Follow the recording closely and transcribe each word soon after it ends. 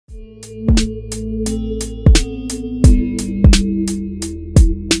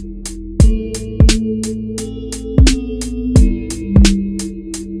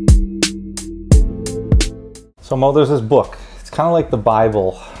Mo, there's this book. It's kind of like the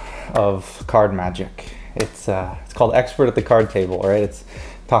Bible of card magic. It's called Expert at the Card Table, right? It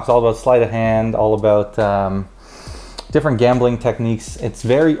talks all about sleight of hand, all about different gambling techniques. It's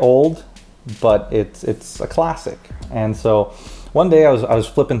very old, but it's a classic. And so one day I was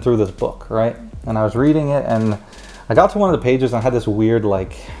flipping through this book, right? And I was reading it, and I got to one of the pages and I had this weird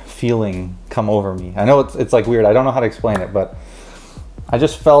like feeling come over me. I know it's like weird. I don't know how to explain it, but I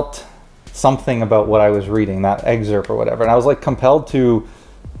just felt something about what I was reading, that excerpt or whatever. And I was like compelled to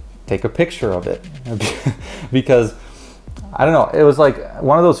take a picture of it because I don't know, it was like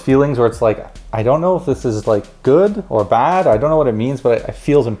one of those feelings where it's like, I don't know if this is like good or bad. I don't know what it means, but it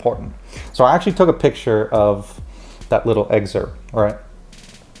feels important. So I actually took a picture of that little excerpt, right?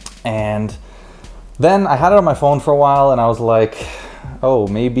 And then I had it on my phone for a while and I was like, oh,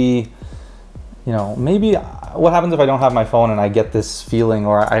 maybe, you know, maybe what happens if I don't have my phone and I get this feeling,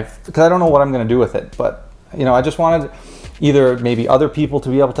 or because I don't know what I'm going to do with it. But, you know, I just wanted either maybe other people to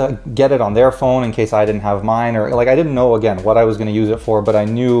be able to get it on their phone in case I didn't have mine, or like I didn't know, again, what I was going to use it for, but I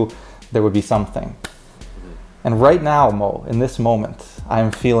knew there would be something. And right now, Mo, in this moment,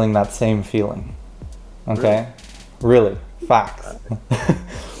 I'm feeling that same feeling. Okay? Really. Facts.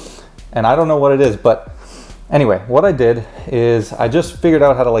 And I don't know what it is, but anyway, what I did is I just figured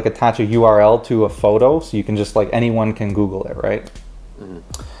out how to like attach a URL to a photo, so you can just like, anyone can Google it, right?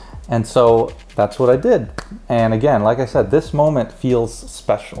 And so that's what I did. And again, like I said, this moment feels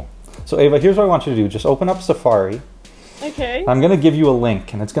special. So Ava, here's what I want you to do. Just open up Safari. Okay. I'm going to give you a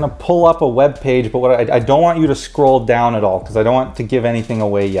link, and it's going to pull up a web page, but what I don't want you to scroll down at all, because I don't want to give anything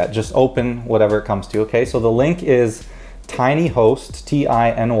away yet. Just open whatever it comes to, okay? So the link is tinyhost,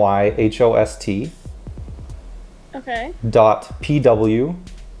 TINYHOST. Okay. .pw.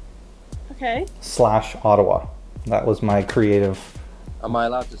 Okay. /Ottawa. That was my creative. Am I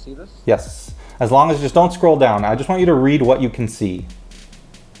allowed to see this? Yes. As long as just don't scroll down. I just want you to read what you can see.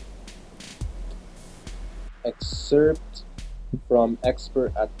 Excerpt from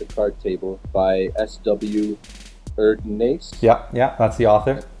Expert at the Card Table by S.W. Erdnase. Yeah, that's the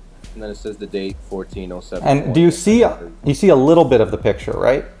author. And then it says the date, 1407. And do you see a little bit of the picture,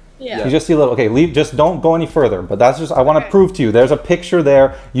 right? Yeah. You just see a little. Okay, just don't go any further. But that's just, I want to prove to you, there's a picture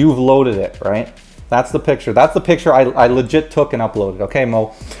there. You've loaded it, right? That's the picture. That's the picture I legit took and uploaded. Okay,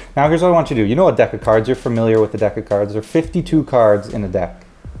 Mo. Now here's what I want you to do. You know a deck of cards. You're familiar with the deck of cards. There are 52 cards in a deck.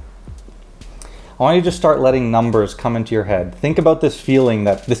 I want you to just start letting numbers come into your head. Think about this feeling,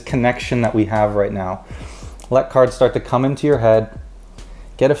 this connection that we have right now. Let cards start to come into your head.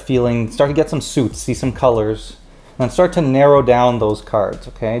 Get a feeling. Start to get some suits. See some colors. And then start to narrow down those cards.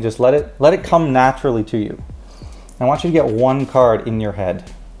 Okay, just let it come naturally to you. I want you to get one card in your head.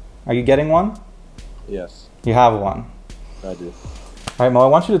 Are you getting one? Yes. You have one. I do. All right, Mo, I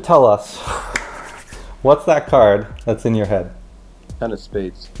want you to tell us, what's that card that's in your head? 10 of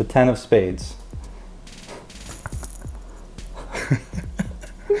Spades. The 10 of Spades.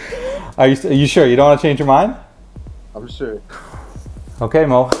 Are you sure? You don't want to change your mind? I'm sure. Okay,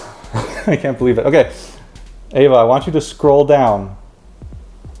 Mo. I can't believe it. Okay, Ava, I want you to scroll down.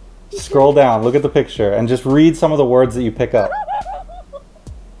 Scroll down, look at the picture, and just read some of the words that you pick up.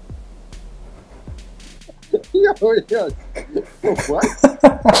 Yo. What?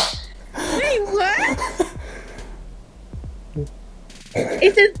 Wait, what?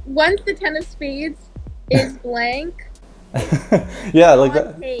 It says once the 10 of Spades is blank. Yeah, like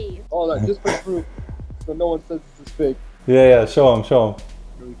that. Page. Hold on, just for proof, so no one says this is fake. Yeah, show him.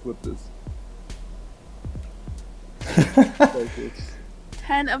 Let me flip this.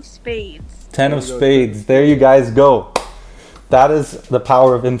 10 of Spades. 10 of Spades. There you guys go. That is the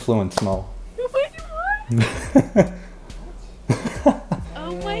power of influence, Mo. Wait, what?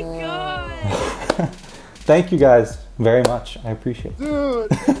 Oh my god. Thank you guys very much. I appreciate it. Dude!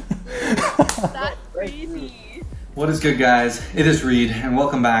 That's crazy. What is good, guys? It is Reed, and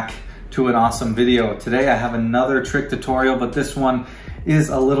welcome back to an awesome video. Today I have another trick tutorial, but this one is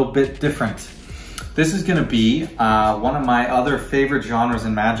a little bit different. This is gonna be one of my other favorite genres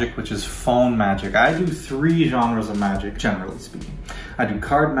in magic, which is phone magic. I do 3 genres of magic, generally speaking. I do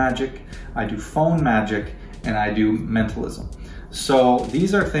card magic, I do phone magic, and I do mentalism. So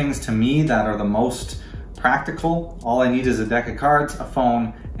these are things to me that are the most practical. All I need is a deck of cards, a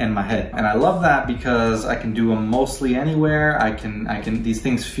phone, and my head. And I love that because I can do them mostly anywhere. These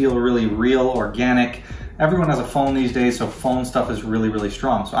things feel really real, organic. Everyone has a phone these days, so phone stuff is really, really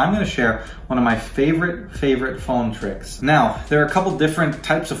strong. So I'm gonna share one of my favorite phone tricks. Now, there are a couple different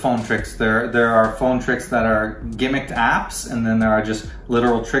types of phone tricks. There are phone tricks that are gimmicked apps, and then there are just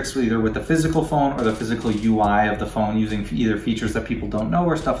literal tricks either with the physical phone or the physical UI of the phone using either features that people don't know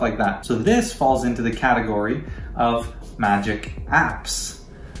or stuff like that. So this falls into the category of magic apps.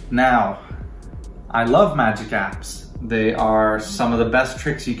 Now, I love magic apps. They are some of the best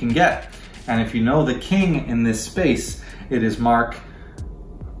tricks you can get. And if you know the king in this space, it is Mark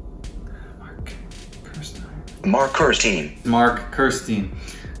Kirstein.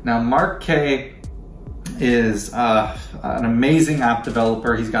 Now, Mark K is an amazing app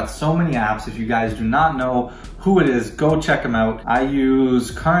developer. He's got so many apps. If you guys do not know who it is, go check him out. I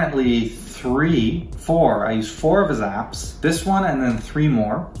use currently four. I use 4 of his apps, this one and then 3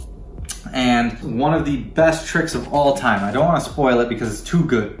 more. And one of the best tricks of all time. I don't want to spoil it because it's too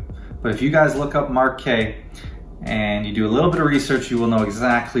good. But if you guys look up Mark K and you do a little bit of research, you will know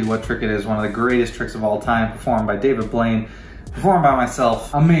exactly what trick it is. One of the greatest tricks of all time, performed by David Blaine, performed by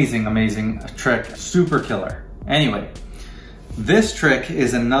myself. Amazing, amazing trick, super killer. Anyway, this trick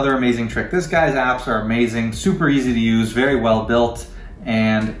is another amazing trick. This guy's apps are amazing, super easy to use, very well built.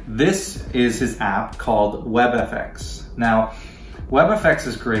 And this is his app called WebFX. Now, WebFX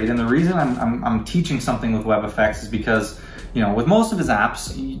is great, and the reason I'm teaching something with WebFX is because, you know, with most of his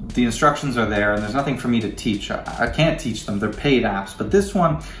apps, the instructions are there and there's nothing for me to teach. I can't teach them, they're paid apps, but this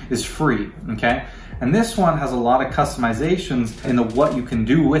one is free, okay? And this one has a lot of customizations in what you can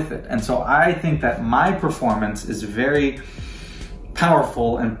do with it. And so I think that my performance is very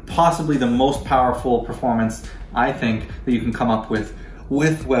powerful, and possibly the most powerful performance I think that you can come up with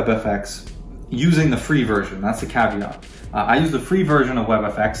WebFX using the free version. That's the caveat. I use the free version of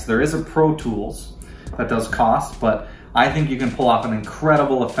WebFX. There is a Pro Tools that does cost, but I think you can pull off an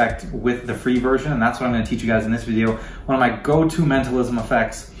incredible effect with the free version, and that's what I'm going to teach you guys in this video. One of my go-to mentalism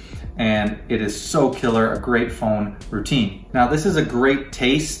effects, and it is so killer, a great phone routine. Now, this is a great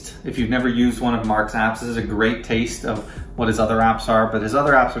taste. If you've never used one of Mark's apps, this is a great taste of what his other apps are, but his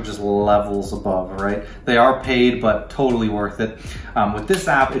other apps are just levels above, right? They are paid, but totally worth it. With this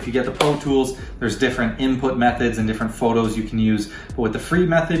app, if you get the Pro Tools, there's different input methods and different photos you can use. But with the free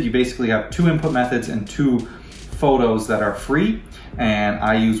method, you basically have 2 input methods and 2 photos that are free. And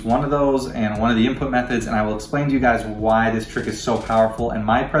I use one of those and one of the input methods, and I will explain to you guys why this trick is so powerful. And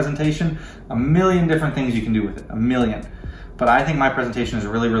my presentation, a million different things you can do with it, a million. But I think my presentation is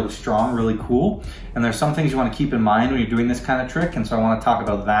really, really strong, really cool. And there's some things you want to keep in mind when you're doing this kind of trick, and so I want to talk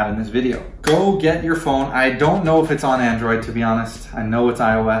about that in this video. Go get your phone. I don't know if it's on Android, to be honest. I know it's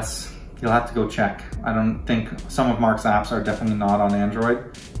iOS. You'll have to go check. I don't think, some of Mark's apps are definitely not on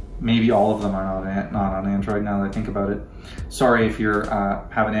Android. Maybe all of them are not on Android now that I think about it. Sorry if you're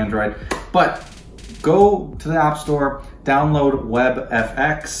have an Android. But go to the App Store, download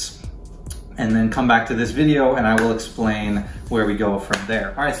WebFX, and then come back to this video and I will explain where we go from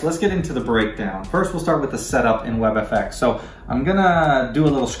there. All right, so let's get into the breakdown. First, we'll start with the setup in WebFX. So I'm gonna do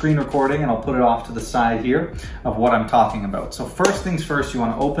a little screen recording and I'll put it off to the side here of what I'm talking about. So first things first, you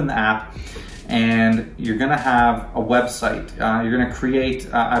wanna open the app and you're gonna have a website. You're gonna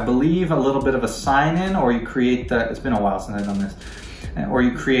create, I believe, a little bit of a sign-in, or you create the, it's been a while since I've done this, or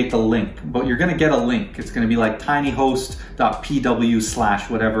you create the link, but you're gonna get a link. It's gonna be like tinyhost.pw/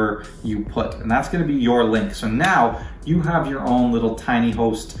 whatever you put, and that's gonna be your link. So now you have your own little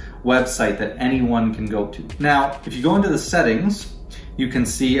TinyHost website that anyone can go to. Now, if you go into the settings, you can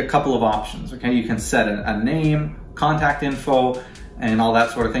see a couple of options, okay? You can set a name, contact info, and all that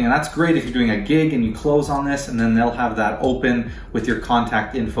sort of thing. And that's great if you're doing a gig and you close on this, and then they'll have that open with your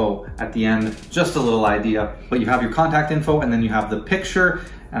contact info at the end. Just a little idea. But you have your contact info, and then you have the picture,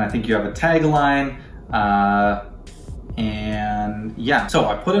 and I think you have a tagline. And yeah, so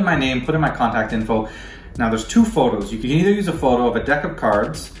I put in my name, put in my contact info. Now there's 2 photos. You can either use a photo of a deck of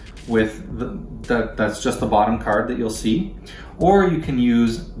cards with that's just the bottom card that you'll see, or you can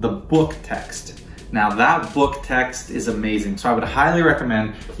use the book text. Now that book text is amazing. So I would highly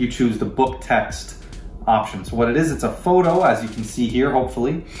recommend you choose the book text option. So what it is, it's a photo, as you can see here,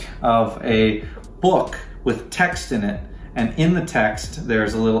 hopefully, of a book with text in it. And in the text,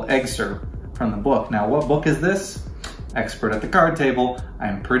 there's a little excerpt from the book. Now, what book is this? Expert at the Card Table.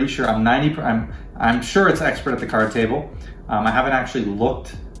 I'm pretty sure, I'm sure it's Expert at the Card Table. I haven't actually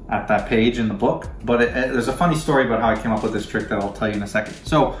looked at that page in the book, but there's a funny story about how I came up with this trick that I'll tell you in a second.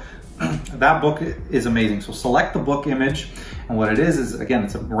 So that book is amazing. So select the book image, and what it is again,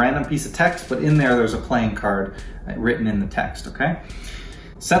 it's a random piece of text, but in there's a playing card written in the text, okay?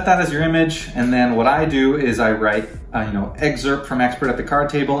 Set that as your image, and then what I do is I write, excerpt from Expert at the Card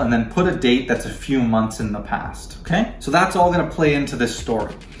Table, and then put a date that's a few months in the past, okay? So that's all gonna play into this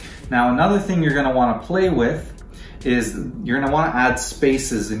story. Now, another thing you're gonna wanna play with is you're gonna wanna add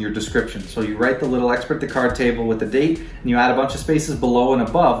spaces in your description. So you write the little Expert at the Card Table with the date, and you add a bunch of spaces below and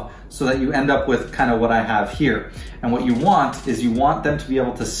above so that you end up with kind of what I have here. And what you want is you want them to be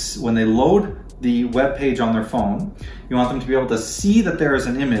able to, when they load the web page on their phone. You want them to be able to see that there is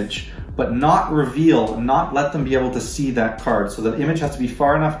an image, but not reveal, not let them be able to see that card. So the image has to be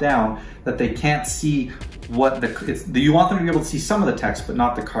far enough down that they can't see what you want them to be able to see some of the text, but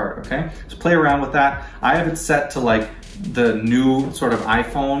not the card, okay? So play around with that. I have it set to like the new sort of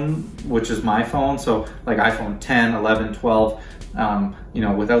iPhone, which is my phone. So like iPhone 10, 11, 12, you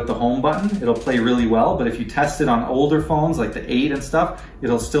know, without the home button, it'll play really well. But if you test it on older phones, like the 8 and stuff,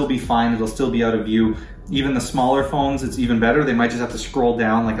 it'll still be fine. It'll still be out of view. Even the smaller phones, it's even better. They might just have to scroll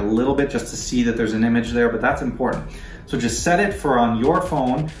down like a little bit just to see that there's an image there, but that's important. So just set it for on your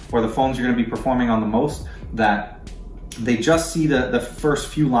phone, or the phones you're gonna be performing on the most, that they just see the first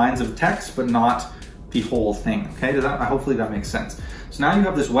few lines of text, but not the whole thing, okay? Hopefully that makes sense. So now you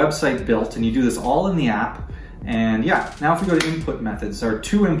have this website built, and you do this all in the app. And yeah, now if we go to input methods, there are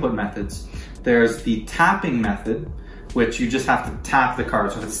 2 input methods. There's the tapping method, which you just have to tap the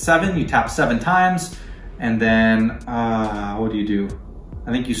card. So if it's 7, you tap 7 times, and then, what do?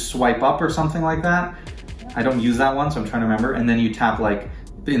 I think you swipe up or something like that. I don't use that one, so I'm trying to remember. And then you tap like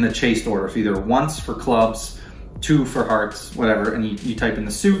in the chased order. So either once for clubs, 2 for hearts, whatever, and you type in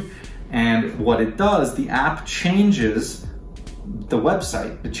the suit. And what it does, the app changes the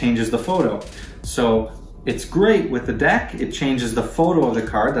website. It changes the photo. So it's great with the deck. It changes the photo of the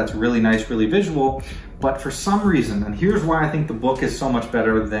card. That's really nice, really visual. But for some reason, and here's why I think the book is so much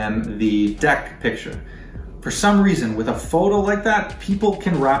better than the deck picture. For some reason, with a photo like that, people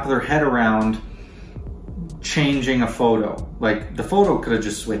can wrap their head around changing a photo. Like the photo could have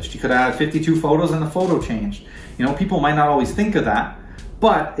just switched. You could have had 52 photos and the photo changed. You know, people might not always think of that,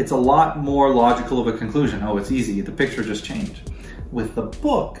 but it's a lot more logical of a conclusion. Oh, it's easy, the picture just changed. With the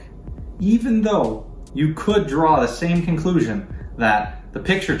book, even though you could draw the same conclusion that the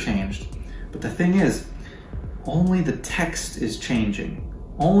picture changed, but the thing is, only the text is changing.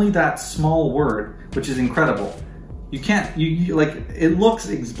 Only that small word, which is incredible. You can't, like, it looks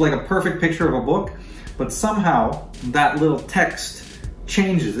like a perfect picture of a book, but somehow that little text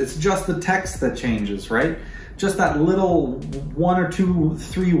changes. It's just the text that changes, right? Just that little 1 or 2,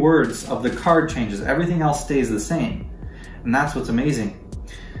 3 words of the card changes. Everything else stays the same. And that's what's amazing.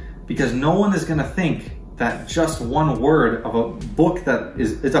 Because no one is gonna think that just one word of a book that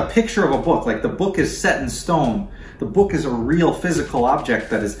it's a picture of a book, like the book is set in stone. The book is a real physical object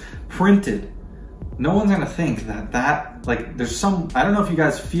that is printed. No one's gonna think that like there's some, I don't know if you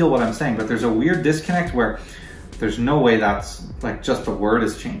guys feel what I'm saying, but there's a weird disconnect where there's no way that's like just a word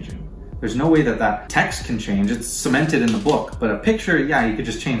is changing. There's no way that text can change. It's cemented in the book, but a picture, yeah, you could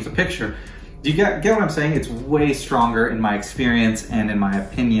just change the picture. Do you get what I'm saying? It's way stronger in my experience and in my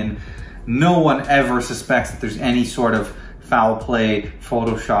opinion. No one ever suspects that there's any sort of foul play,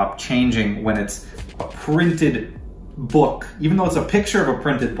 Photoshop changing when it's a printed book. Even though it's a picture of a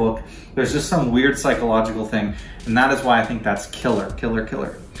printed book, there's just some weird psychological thing. And that is why I think that's killer, killer,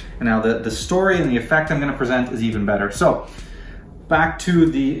 killer. And now the story and the effect I'm gonna present is even better. So back to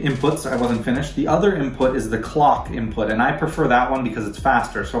the inputs, I wasn't finished. The other input is the clock input, and I prefer that one because it's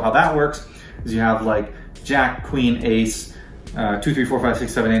faster. So how that works is you have like Jack, Queen, Ace, 2, 3, 4, 5,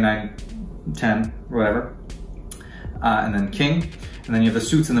 6, 7, 8, 9, 10, whatever, and then King, and then you have the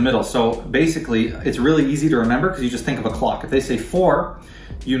suits in the middle. So basically, it's really easy to remember because you just think of a clock. If they say 4,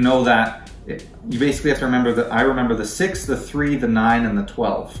 you know that you basically have to remember that I remember the 6, the 3, the 9, and the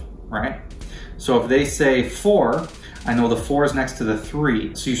 12, right? So if they say 4, I know the 4 is next to the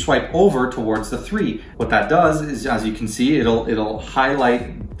 3. So you swipe over towards the 3. What that does is, as you can see, it'll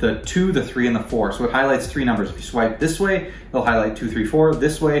highlight the 2, the 3, and the 4. So it highlights 3 numbers. If you swipe this way, it'll highlight 2, 3, 4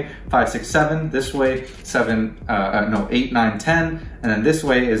 this way, 5, 6, 7 this way, 8, 9, 10, and then this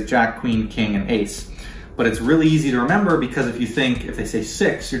way is Jack, Queen, King, and Ace. But it's really easy to remember because if they say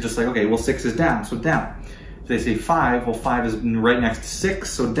 6, you're just like, okay, well 6 is down, so down. If they say 5, well 5 is right next to 6,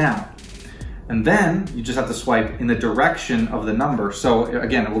 so down. And then you just have to swipe in the direction of the number. So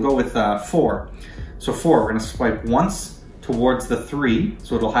again, we'll go with 4. So 4, we're gonna swipe once towards the 3,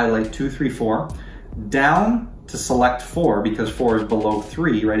 so it'll highlight 2, 3, 4, down to select 4 because 4 is below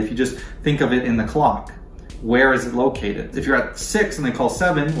 3, right? If you just think of it in the clock, where is it located? If you're at 6 and they call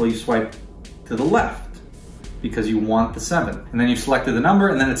 7, well, you swipe to the left because you want the 7. And then you've selected the number,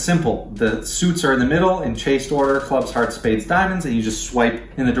 and then it's simple. The suits are in the middle in chased order, clubs, hearts, spades, diamonds, and you just swipe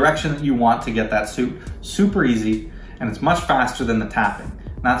in the direction that you want to get that suit. Super easy, and it's much faster than the tapping.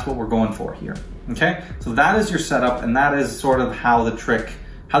 And that's what we're going for here, okay? So that is your setup, and that is sort of how the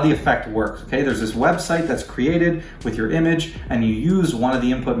effect works, okay? There's this website that's created with your image, and you use one of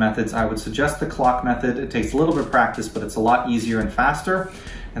the input methods. I would suggest the clock method. It takes a little bit of practice, but it's a lot easier and faster.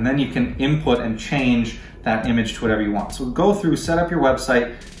 and then you can input and change that image to whatever you want. So go through, set up your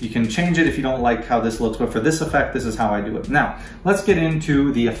website. You can change it if you don't like how this looks, but for this effect, this is how I do it. Now, let's get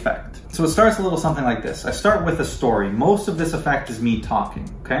into the effect. So it starts a little something like this. I start with a story. Most of this effect is me talking,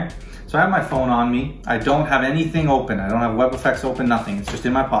 okay? So I have my phone on me. I don't have anything open. I don't have WebFX open, nothing. It's just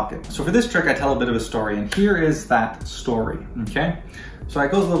in my pocket. So for this trick, I tell a bit of a story, and here is that story, okay? So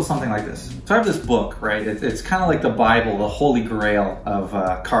it goes a little something like this. So I have this book, right? It's kind of like the Bible, the holy grail of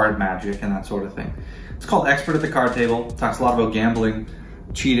card magic and that sort of thing. It's called Expert at the Card Table. It talks a lot about gambling,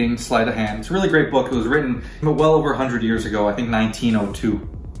 cheating, sleight of hand. It's a really great book. It was written well over 100 years ago, I think 1902.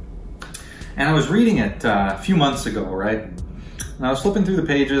 And I was reading it a few months ago, right? And I was flipping through the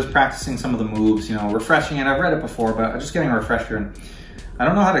pages, practicing some of the moves, you know, refreshing it. I've read it before, but I'm just getting a refresher. And I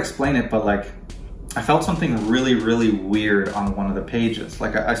don't know how to explain it, but like, I felt something really, really weird on one of the pages.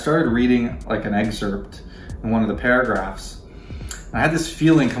 Like I started reading like an excerpt in one of the paragraphs. And I had this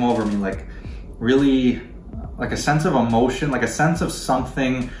feeling come over me, like really like a sense of emotion, like a sense of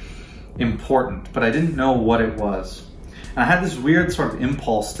something important, but I didn't know what it was. And I had this weird sort of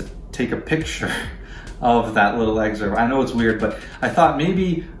impulse to take a picture of that little excerpt. I know it's weird, but I thought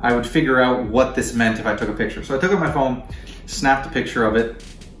maybe I would figure out what this meant if I took a picture. So I took out my phone, snapped a picture of it,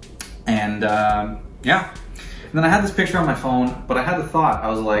 and yeah. And then I had this picture on my phone, but I had the thought, I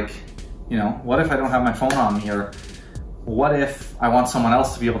was like, you know, what if I don't have my phone on me? Or what if I want someone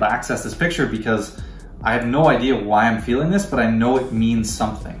else to be able to access this picture, because I have no idea why I'm feeling this, but I know it means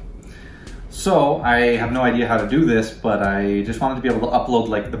something. So I have no idea how to do this, but I just wanted to be able to upload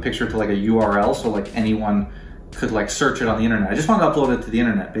like the picture to like a URL, so like anyone could like search it on the internet. I just wanted to upload it to the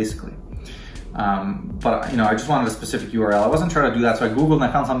internet basically. But you know, I just wanted a specific URL. I wasn't trying to do that, so I Googled and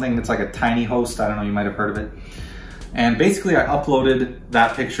I found something that's like a tiny host. I don't know, you might have heard of it. And basically I uploaded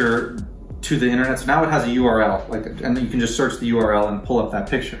that picture to the internet, so now it has a URL, like, and you can just search the URL and pull up that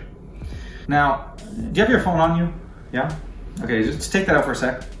picture. Now, do you have your phone on you? Yeah? Okay, just take that out for a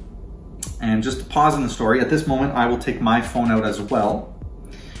sec. And just pause in the story. At this moment, I will take my phone out as well.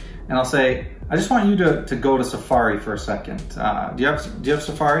 And I'll say, I just want you to go to Safari for a second. Do you have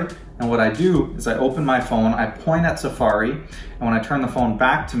Safari? And what I do is I open my phone, I point at Safari, and when I turn the phone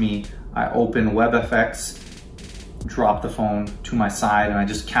back to me, I open WebFX, drop the phone to my side, and I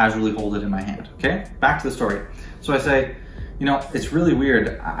just casually hold it in my hand, okay? Back to the story. So I say, you know, it's really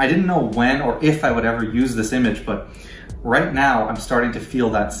weird. I didn't know when or if I would ever use this image, but right now I'm starting to feel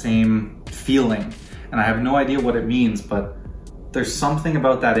that same feeling, and I have no idea what it means, but there's something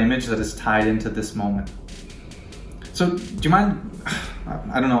about that image that is tied into this moment. So do you mind,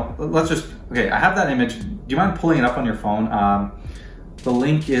 I don't know, let's just, okay, I have that image. Do you mind pulling it up on your phone? The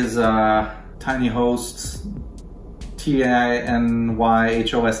link is tinyhosts,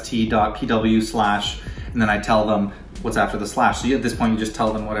 tinyhost.pw/ and then I tell them what's after the slash. So at this point, you just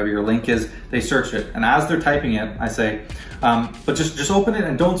tell them whatever your link is, they search it. And as they're typing it, I say, but just open it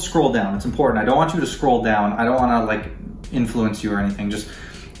and don't scroll down. It's important. I don't want you to scroll down. I don't want to like influence you or anything. Just,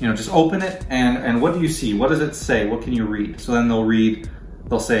 you know, just open it and what do you see? What does it say? What can you read? So then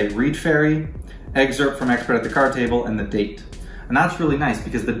they'll say read fairy, excerpt from Expert at the Card Table, and the date. And that's really nice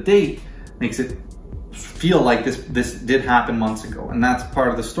because the date makes it feel like this did happen months ago. And that's part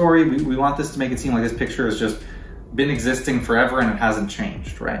of the story. We want this to make it seem like this picture has just been existing forever and it hasn't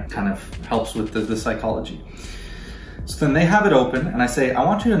changed, right? Kind of helps with the psychology. So then they have it open and I say, I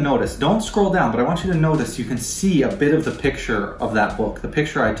want you to notice, don't scroll down, but I want you to notice you can see a bit of the picture of that book, the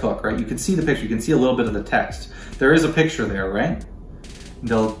picture I took, right? You can see the picture, you can see a little bit of the text. There is a picture there, right?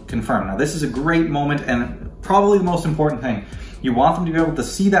 They'll confirm. Now this is a great moment and probably the most important thing. You want them to be able to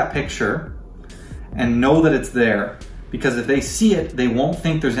see that picture and know that it's there, because if they see it, they won't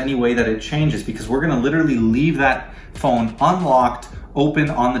think there's any way that it changes, because we're gonna literally leave that phone unlocked, open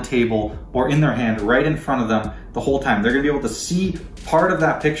on the table or in their hand right in front of them the whole time. They're gonna be able to see part of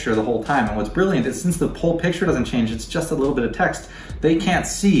that picture the whole time. And what's brilliant is since the whole picture doesn't change, it's just a little bit of text, they can't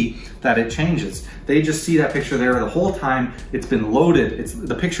see that it changes. They just see that picture there the whole time. It's been loaded,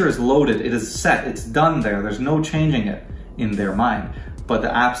 the picture is loaded, it is set, it's done there. There's no changing it in their mind. But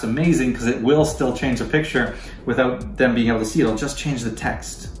the app's amazing because it will still change the picture without them being able to see it. It'll just change the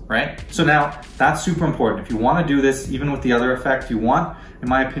text, right? So now that's super important. If you want to do this, even with the other effect, you want, in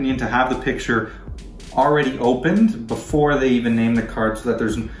my opinion, to have the picture already opened before they even name the card, so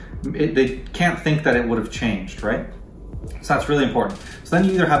that they can't think that it would have changed, right? So that's really important. So then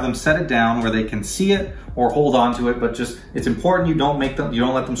you either have them set it down where they can see it or hold on to it, but just, it's important you don't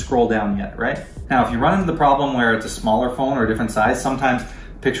let them scroll down yet, right? Now, if you run into the problem where it's a smaller phone or a different size, sometimes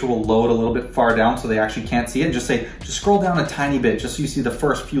picture will load a little bit far down so they actually can't see it. Just scroll down a tiny bit just so you see the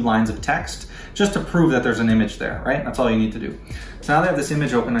first few lines of text, just to prove that there's an image there, right? That's all you need to do. So now they have this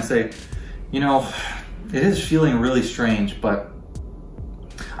image open, I say, you know, it is feeling really strange, but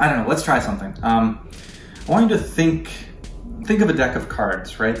I don't know, let's try something. I want you to think of a deck of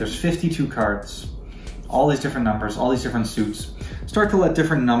cards, right? There's 52 cards, all these different numbers, all these different suits. Start to let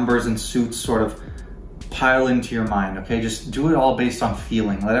different numbers and suits sort of pile into your mind, okay? Just do it all based on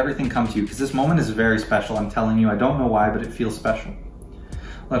feeling. Let everything come to you, because this moment is very special. I'm telling you, I don't know why, but it feels special.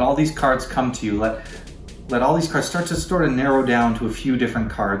 Let all these cards come to you. Let all these cards start to sort of narrow down to a few different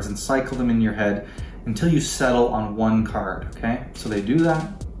cards and cycle them in your head until you settle on one card, okay? So they do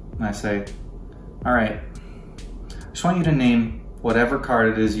that, and I say, all right, I just want you to name whatever card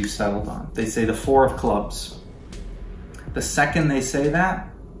it is you settled on. They say the 4 of clubs. The second they say that,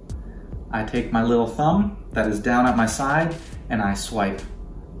 I take my little thumb that is down at my side and I swipe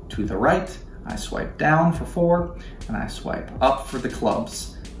to the right, I swipe down for 4, and I swipe up for the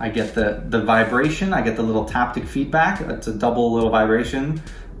clubs. I get the vibration, I get the little taptic feedback. It's a double little vibration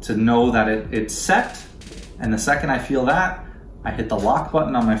to know that it's set. And the second I feel that, I hit the lock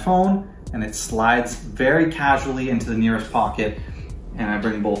button on my phone and it slides very casually into the nearest pocket, and I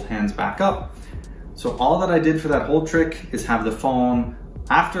bring both hands back up. So all that I did for that whole trick is have the phone,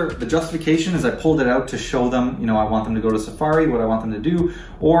 after the justification is I pulled it out to show them, you know, I want them to go to Safari, what I want them to do.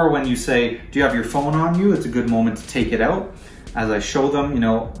 Or when you say, do you have your phone on you? It's a good moment to take it out. As I show them, you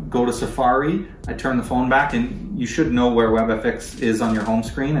know, go to Safari, I turn the phone back, and you should know where WebFX is on your home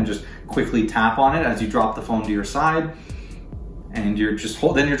screen, and just quickly tap on it as you drop the phone to your side. And you're just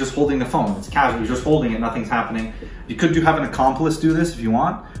holding the phone. It's casual, you're just holding it, nothing's happening. You could have an accomplice do this if you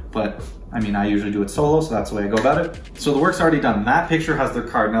want, but I mean, I usually do it solo, so that's the way I go about it. So the work's already done. That picture has their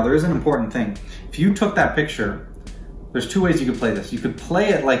card. Now there is an important thing. If you took that picture, there's 2 ways you could play this. You could play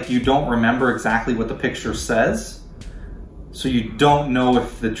it like you don't remember exactly what the picture says, so you don't know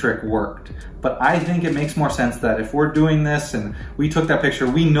if the trick worked. But I think it makes more sense that if we're doing this and we took that picture,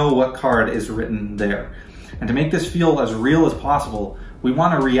 we know what card is written there. And to make this feel as real as possible, we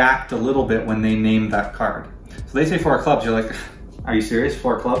want to react a little bit when they name that card. So they say 4 of clubs, you're like, are you serious,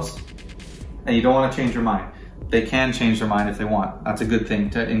 4 of clubs? And you don't want to change your mind. They can change their mind if they want. That's a good thing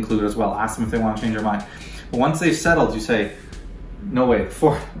to include as well. Ask them if they want to change their mind. But once they've settled, you say, no way,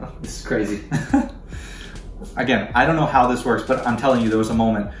 4, oh, this is crazy. Again, I don't know how this works, but I'm telling you, there was a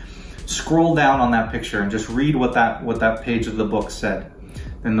moment. Scroll down on that picture and just read what that page of the book said.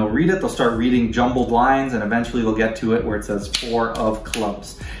 Then they'll read it, they'll start reading jumbled lines, and eventually they'll get to it where it says 4 of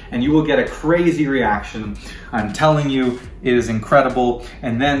clubs. And you will get a crazy reaction. I'm telling you, it is incredible.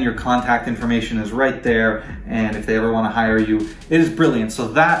 And then your contact information is right there. And if they ever want to hire you, it is brilliant. So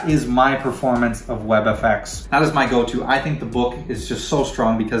that is my performance of WebFX. That is my go-to. I think the book is just so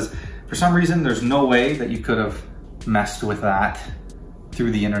strong because for some reason, there's no way that you could have messed with that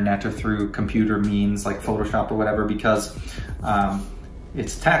through the internet or through computer means like Photoshop or whatever, because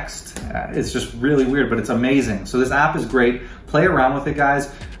it's text. It's just really weird, but it's amazing. So this app is great. Play around with it,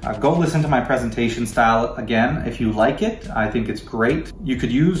 guys. Go listen to my presentation style again. If you like it, I think it's great. You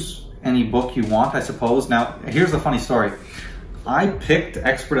could use any book you want, I suppose. Now, here's the funny story. I picked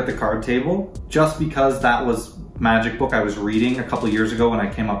Expert at the Card Table just because that was magic book I was reading a couple years ago when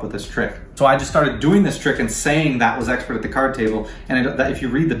I came up with this trick. So I just started doing this trick and saying that was Expert at the Card Table. And if you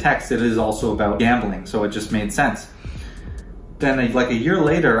read the text, it is also about gambling. So it just made sense. Then like a year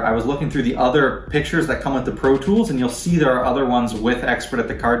later, I was looking through the other pictures that come with the Pro Tools, and you'll see there are other ones with Expert at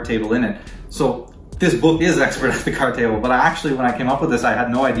the Card Table in it. So this book is Expert at the Card Table, but actually when I came up with this, I had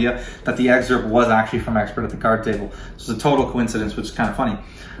no idea that the excerpt was actually from Expert at the Card Table. So it's a total coincidence, which is kind of funny.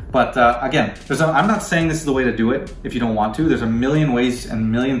 But again, I'm not saying this is the way to do it if you don't want to. There's a million ways and a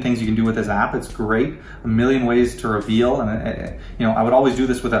million things you can do with this app. It's great. A million ways to reveal. And you know, I would always do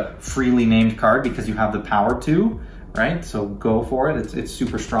this with a freely named card because you have the power to, right? So go for it. It's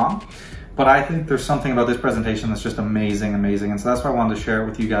super strong. But I think there's something about this presentation that's just amazing, amazing. And so that's why I wanted to share it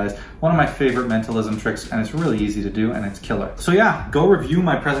with you guys. One of my favorite mentalism tricks, and it's really easy to do, and it's killer. So yeah, go review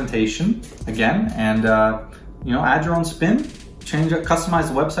my presentation again, and you know, add your own spin. Change it, customize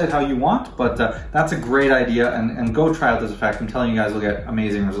the website how you want, but that's a great idea, and go try out this effect. I'm telling you guys, you'll get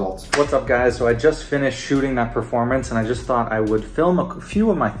amazing results. What's up, guys? So I just finished shooting that performance, and I just thought I would film a few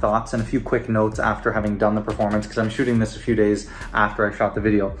of my thoughts and a few quick notes after having done the performance, because I'm shooting this a few days after I shot the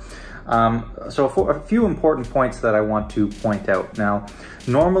video. So for a few important points that I want to point out. Now,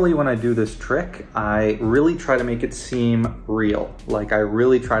 normally when I do this trick, I really try to make it seem real. Like I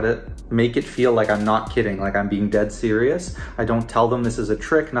really try to make it feel like I'm not kidding, like I'm being dead serious. I don't tell them this is a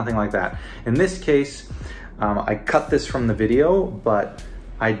trick, nothing like that. In this case, I cut this from the video, but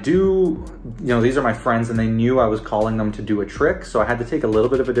I do, you know, these are my friends and they knew I was calling them to do a trick, so I had to take a little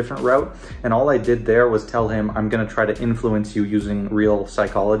bit of a different route. And all I did there was tell him, I'm gonna try to influence you using real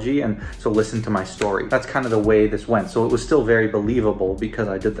psychology, and so listen to my story. That's kind of the way this went. So it was still very believable because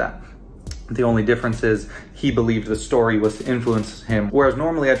I did that. The only difference is he believed the story was to influence him, whereas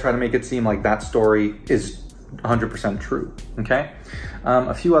normally I try to make it seem like that story is 100% true, okay?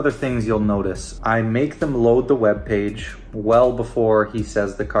 A few other things you'll notice. I make them load the web page well before he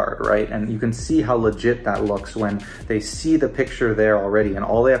says the card, right? And you can see how legit that looks when they see the picture there already and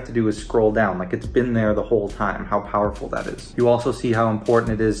all they have to do is scroll down, like it's been there the whole time, how powerful that is. You also see how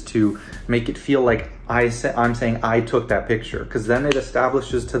important it is to make it feel like I'm saying I took that picture, because then it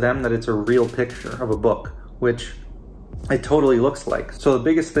establishes to them that it's a real picture of a book, which it totally looks like. So the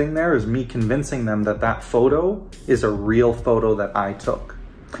biggest thing there is me convincing them that that photo is a real photo that I took.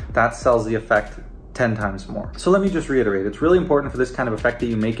 That sells the effect 10 times more. So let me just reiterate, it's really important for this kind of effect that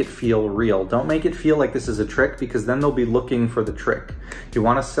you make it feel real. Don't make it feel like this is a trick, because then they'll be looking for the trick. You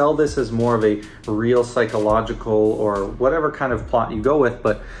want to sell this as more of a real psychological or whatever kind of plot you go with,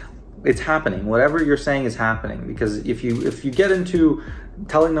 but it's happening. Whatever you're saying is happening, because if you get into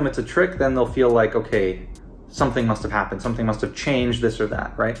telling them it's a trick, then they'll feel like, okay, something must have happened, something must have changed, this or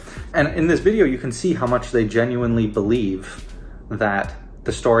that, right? And in this video, you can see how much they genuinely believe that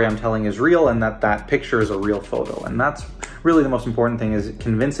the story I'm telling is real and that that picture is a real photo. And that's really the most important thing, is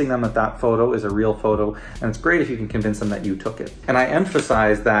convincing them that that photo is a real photo. And it's great if you can convince them that you took it. And I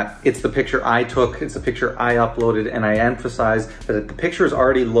emphasize that it's the picture I took, it's the picture I uploaded, and I emphasize that the picture is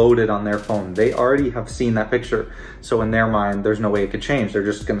already loaded on their phone. They already have seen that picture. So in their mind, there's no way it could change. They're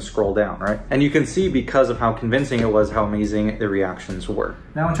just gonna scroll down, right? And you can see, because of how convincing it was, how amazing the reactions were.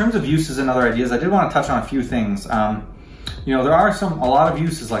 Now, in terms of uses and other ideas, I did want to touch on a few things. You know, there are a lot of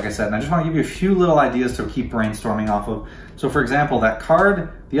uses, like I said, and I just want to give you a few little ideas to keep brainstorming off of. So for example, that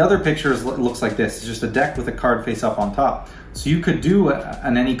card, the other picture looks like this. It's just a deck with a card face up on top. So you could do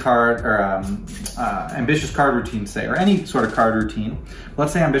an any card or ambitious card routine, say, or any sort of card routine.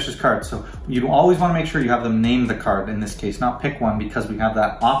 Let's say ambitious card. So you always want to make sure you have them name the card in this case, not pick one, because we have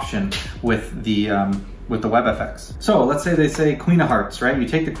that option with the WebFX. So let's say they say Queen of Hearts, right? You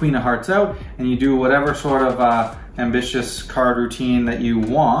take the Queen of Hearts out and you do whatever sort of ambitious card routine that you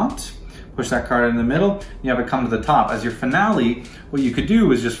want. Push that card in the middle, you have it come to the top. As your finale, what you could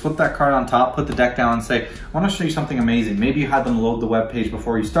do is just flip that card on top, put the deck down and say, I want to show you something amazing. Maybe you had them load the web page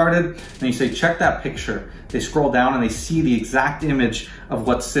before you started, and you say, check that picture. They scroll down and they see the exact image of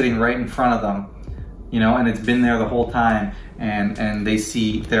what's sitting right in front of them, you know, and it's been there the whole time. And they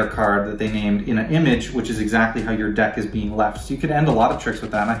see their card that they named in an image, which is exactly how your deck is being left. So you could end a lot of tricks with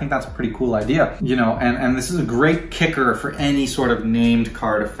that, and I think that's a pretty cool idea. You know, and this is a great kicker for any sort of named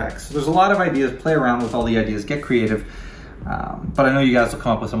card effects. So there's a lot of ideas, play around with all the ideas, get creative. But I know you guys will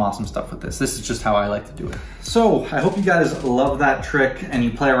come up with some awesome stuff with this. This is just how I like to do it. So I hope you guys love that trick and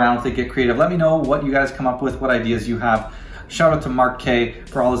you play around with it, get creative. Let me know what you guys come up with, what ideas you have. Shout out to Mark K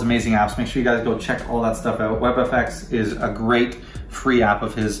for all his amazing apps. Make sure you guys go check all that stuff out. WebFX is a great free app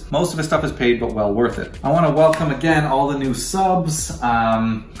of his. Most of his stuff is paid, but well worth it. I want to welcome again all the new subs.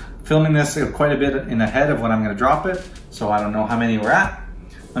 Filming this quite a bit in ahead of when I'm going to drop it, so I don't know how many we're at.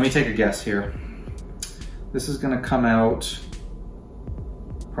 Let me take a guess here. This is going to come out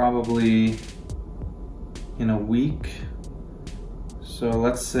probably in a week. So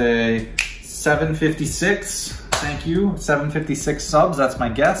let's say 756. Thank you, 756 subs, that's my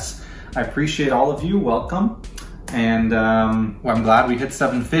guess. I appreciate all of you, welcome. And well, I'm glad we hit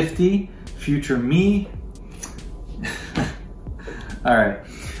 750, future me. All right,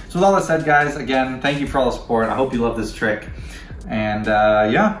 so with all that said, guys, again, thank you for all the support. I hope you love this trick. And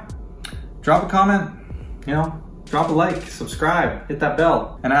yeah, drop a comment, you know, drop a like, subscribe, hit that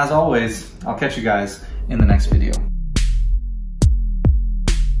bell. And as always, I'll catch you guys in the next video.